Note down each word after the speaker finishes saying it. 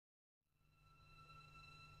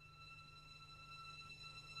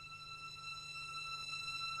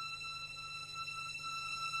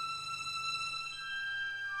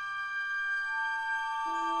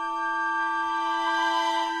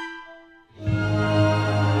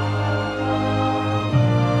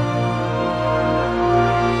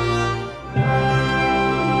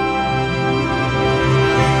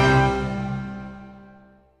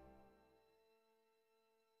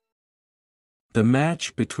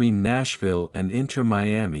match between Nashville and Inter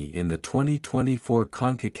Miami in the 2024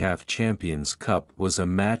 Concacaf Champions Cup was a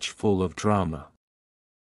match full of drama.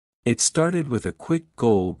 It started with a quick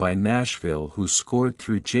goal by Nashville, who scored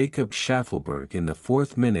through Jacob Shaffelburg in the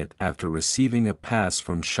 4th minute after receiving a pass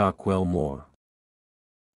from Shaquell Moore.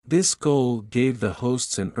 This goal gave the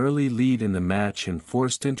hosts an early lead in the match and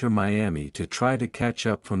forced Inter Miami to try to catch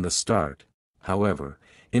up from the start. However,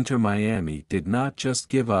 Inter Miami did not just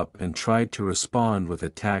give up and tried to respond with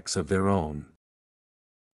attacks of their own.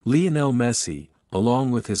 Lionel Messi,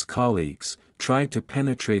 along with his colleagues, tried to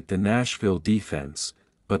penetrate the Nashville defense,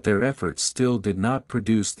 but their efforts still did not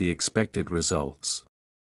produce the expected results.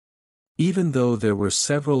 Even though there were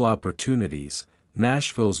several opportunities,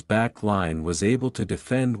 Nashville's back line was able to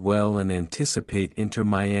defend well and anticipate Inter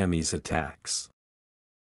Miami's attacks.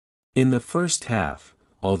 In the first half,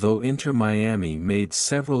 although Inter Miami made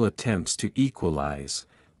several attempts to equalize,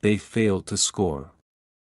 they failed to score.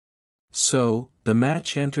 So, the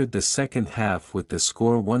match entered the second half with the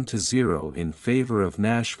score 1-0 in favor of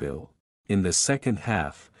Nashville. In the second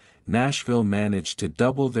half, Nashville managed to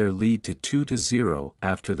double their lead to 2-0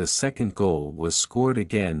 after the second goal was scored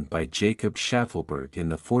again by Jacob Shaffelburg in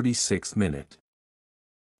the 46th minute.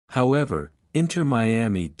 However, Inter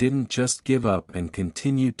Miami didn't just give up and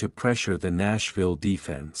continued to pressure the Nashville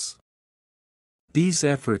defense. These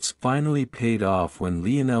efforts finally paid off when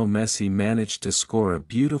Lionel Messi managed to score a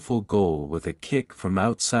beautiful goal with a kick from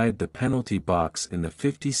outside the penalty box in the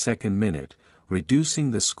 52nd minute,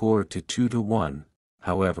 reducing the score to 2-1.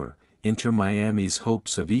 However, Inter Miami's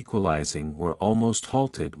hopes of equalizing were almost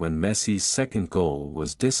halted when Messi's second goal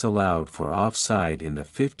was disallowed for offside in the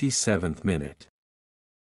 57th minute.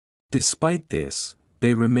 Despite this,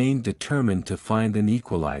 they remained determined to find an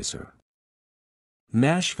equalizer.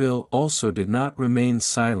 Nashville also did not remain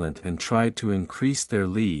silent and tried to increase their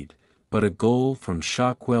lead, but a goal from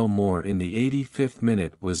Shaquell Moore in the 85th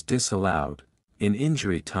minute was disallowed. In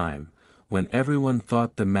injury time, when everyone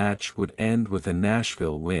thought the match would end with a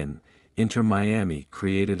Nashville win, Inter Miami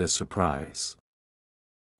created a surprise.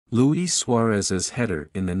 Luis Suarez's header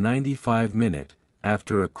in the 95th minute,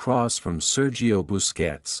 after a cross from Sergio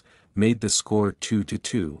Busquets, made the score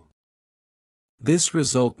 2-2. This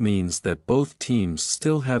result means that both teams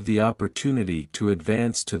still have the opportunity to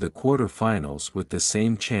advance to the quarterfinals with the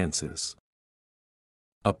same chances.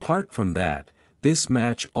 Apart from that, this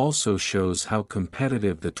match also shows how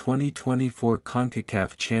competitive the 2024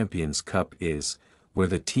 Concacaf Champions Cup is, where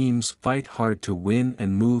the teams fight hard to win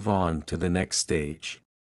and move on to the next stage.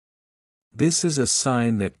 This is a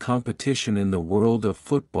sign that competition in the world of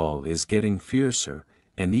football is getting fiercer,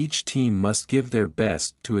 and each team must give their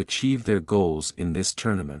best to achieve their goals in this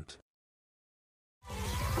tournament.